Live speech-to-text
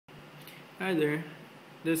Hi there,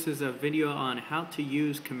 this is a video on how to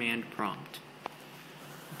use command prompt.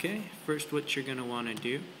 Okay, first what you're going to want to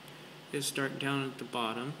do is start down at the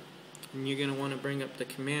bottom, and you're going to want to bring up the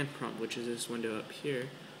command prompt, which is this window up here.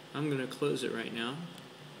 I'm going to close it right now,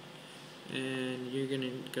 and you're going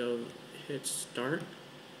to go hit start,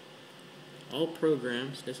 all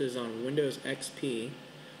programs. This is on Windows XP,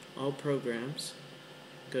 all programs.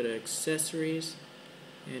 Go to accessories,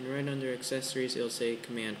 and right under accessories it'll say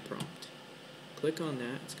command prompt. Click on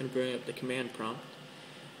that. It's going to bring up the command prompt.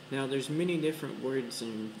 Now there's many different words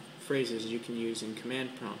and phrases you can use in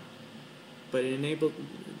command prompt, but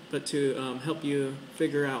to help you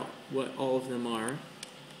figure out what all of them are,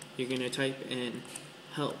 you're going to type in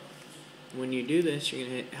help. When you do this, you're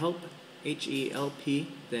going to hit help, H-E-L-P,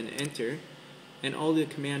 then enter, and all the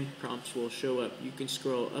command prompts will show up. You can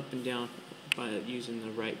scroll up and down by using the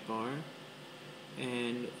right bar,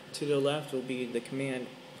 and to the left will be the command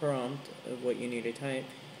prompt of what you need to type,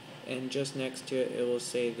 and just next to it, it will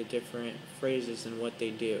say the different phrases and what they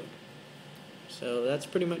do. So that's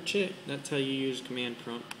pretty much it. That's how you use command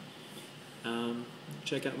prompt.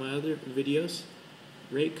 Check out my other videos.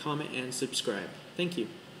 Rate, comment, and subscribe. Thank you.